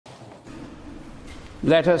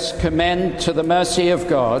Let us commend to the mercy of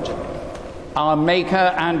God, our Maker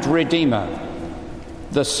and Redeemer,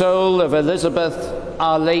 the soul of Elizabeth,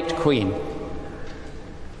 our late Queen.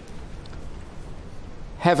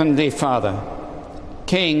 Heavenly Father,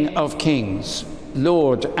 King of kings,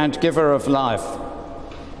 Lord and giver of life,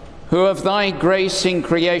 who of thy grace in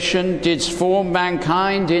creation didst form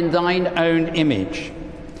mankind in thine own image,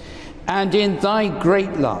 and in thy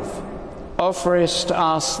great love offerest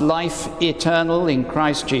us life eternal in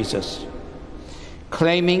Christ Jesus.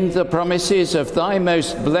 Claiming the promises of thy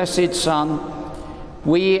most blessed Son,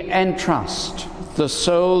 we entrust the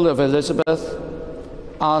soul of Elizabeth,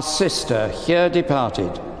 our sister here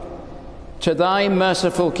departed, to thy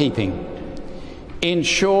merciful keeping, in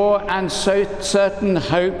sure and so certain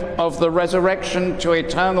hope of the resurrection to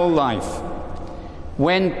eternal life,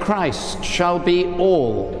 when Christ shall be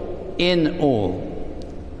all in all,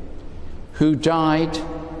 who died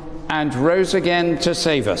and rose again to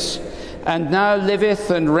save us, and now liveth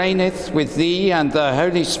and reigneth with thee and the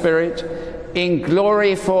Holy Spirit in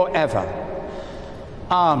glory forever.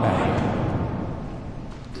 Amen.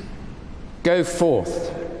 Go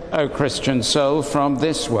forth, O Christian soul, from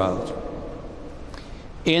this world,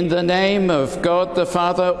 in the name of God the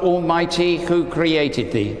Father Almighty, who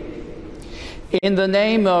created thee, in the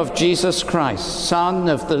name of Jesus Christ, Son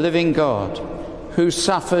of the living God, who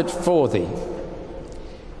suffered for thee,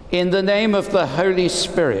 in the name of the Holy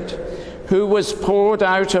Spirit, who was poured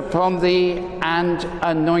out upon thee and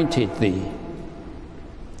anointed thee,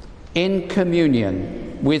 in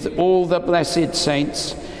communion with all the blessed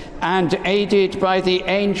saints, and aided by the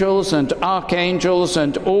angels and archangels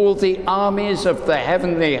and all the armies of the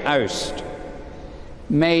heavenly host,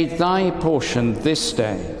 may thy portion this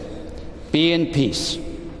day be in peace,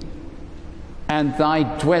 and thy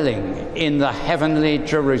dwelling in the heavenly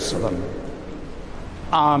Jerusalem.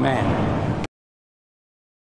 Amen.